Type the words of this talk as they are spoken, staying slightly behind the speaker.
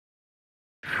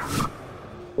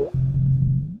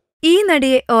ഈ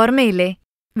നടിയെ ഓർമ്മയില്ലേ?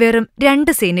 വെറും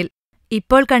 2 സീനിൽ.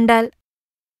 ഇപ്പോൾ കണ്ടാൽ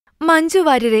മഞ്ജു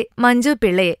വാര്യരെ, മഞ്ജു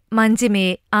പിള്ളയെ,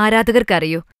 മഞ്ജിമയെ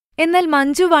ആരാധകർക്കറിയൂ. എന്നാൽ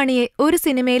മഞ്ജു വാണിയെ ഒരു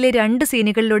സിനിമയിലെ 2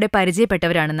 സീനുകളിലൂടെ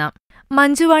പരിചയപ്പെട്ടവരാണ് നാം.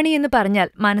 മഞ്ജു വാണി എന്ന് പറഞ്ഞാൽ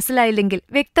മനസ്സിലായില്ലെങ്കിൽ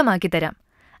വ്യക്തമാക്കിത്തരാം.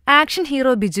 ആക്ഷൻ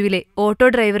ഹീറോ ബിജുവിലെ ഓട്ടോ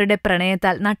ഡ്രൈവറുടെ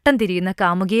പ്രണയത്താൽ നട്ടം തിരിയുന്ന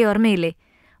കാമുകിയെ ഓർമ്മയില്ലേ?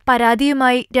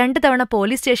 പരാതിയുമായി 2 തവണ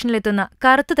പോലീസ് സ്റ്റേഷനിലെത്തുന്ന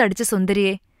കറുത്തു തടിച്ച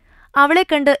സുന്ദരിയെ. അവളെ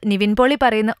കണ്ട് നിവിൻ പോളി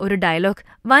പറയുന്ന ഒരു ഡയലോഗ്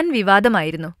വൻ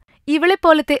വിവാദമായിരുന്നു.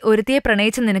 ഇവളെപ്പോലത്തെ ഒരുത്തിയെ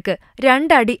പ്രണയിച്ച നിനക്ക്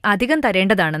 2 അടി അധികം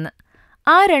തരേണ്ടതാണെന്ന്.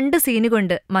 ആ 2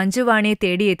 സീനുകൊണ്ട് മഞ്ജു വാണിയെ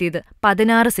തേടിയെത്തിയത്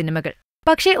 16 സിനിമകൾ.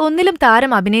 പക്ഷേ ഒന്നിലും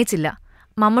താരം അഭിനയിച്ചില്ല.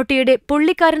 മമ്മൂട്ടിയുടെ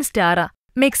പുള്ളിക്കാരൻ സ്റ്റാറ,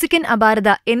 മെക്സിക്കൻ അപാരത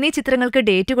എന്നീ ചിത്രങ്ങൾക്ക്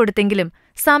ഡേറ്റ് കൊടുത്തെങ്കിലും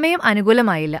സമയം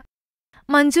അനുകൂലമായില്ല.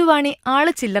 മഞ്ജു വാണി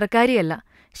ആള് ചില്ലറക്കാരിയല്ല.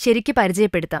 ശരിക്ക്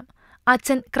പരിചയപ്പെടുത്താം.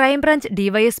 അച്ഛൻ ക്രൈംബ്രാഞ്ച്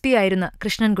ഡിവൈഎസ്പി ആയിരുന്ന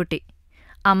കൃഷ്ണൻകുട്ടി.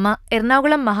 അമ്മ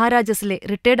എറണാകുളം മഹാരാജാസിലെ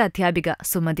റിട്ടയർഡ് അധ്യാപിക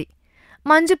സുമതി.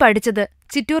 മഞ്ജു പഠിച്ചത്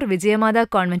Chittur Vijayamatha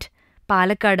convent,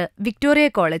 Palakkad Victoria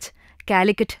college,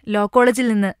 Calicut law കോളേജിൽ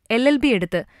നിന്ന് LLB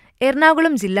എടുത്ത്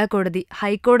എറണാകുളം ജില്ലാ കോടതി,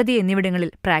 ഹൈക്കോടതി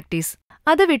എന്നിവിടങ്ങളിൽ പ്രാക്ടീസ്.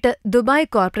 അത് വിട്ട് ദുബായ്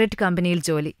കോർപ്പറേറ്റ് കമ്പനിയിൽ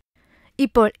ജോലി.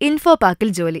 ഇപ്പോൾ ഇൻഫോ പാർക്കിൽ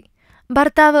ജോലി.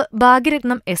 ഭർത്താവ്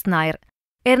ഭാഗ്യരത്നം S. നായർ,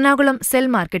 എറണാകുളം സെൽ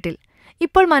മാർക്കറ്റിൽ.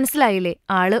 ഇപ്പോൾ മനസ്സിലായില്ലേ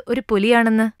ആള് ഒരു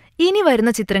പുലിയാണെന്ന്? ഇനി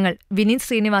വരുന്ന ചിത്രങ്ങൾ വിനീത്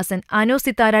ശ്രീനിവാസൻ, അനു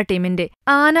സിത്താര ടീമിന്റെ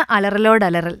ആന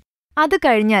അലറലോടലറൽ. അത്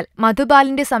കഴിഞ്ഞാൽ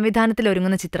മധുബാലിന്റെ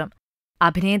സംവിധാനത്തിലൊരുങ്ങുന്ന ചിത്രം.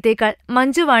 അഭിനയത്തേക്കാൾ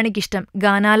മഞ്ജു വാണിക്കിഷ്ടം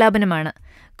ഗാനാലാപനമാണ്.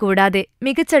 കൂടാതെ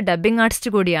മികച്ച ഡബ്ബിംഗ് ആർട്ടിസ്റ്റ്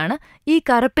കൂടിയാണ് ഈ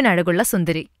കറുപ്പിനഴകുള്ള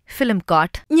സുന്ദരി. Film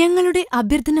coat. ഞങ്ങളുടെ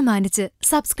അഭ്യർത്ഥന മാനിച്ച്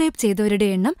സബ്സ്ക്രൈബ് ചെയ്തവരുടെ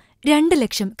എണ്ണം 2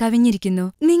 ലക്ഷം കവിഞ്ഞിരിക്കുന്നു.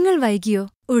 നിങ്ങൾ വൈകിയോ?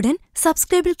 ഉടൻ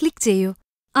സബ്സ്ക്രൈബിൽ ക്ലിക്ക് ചെയ്യൂ.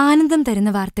 ആനന്ദം തരുന്ന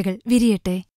വാർത്തകൾ വിരിയട്ടെ.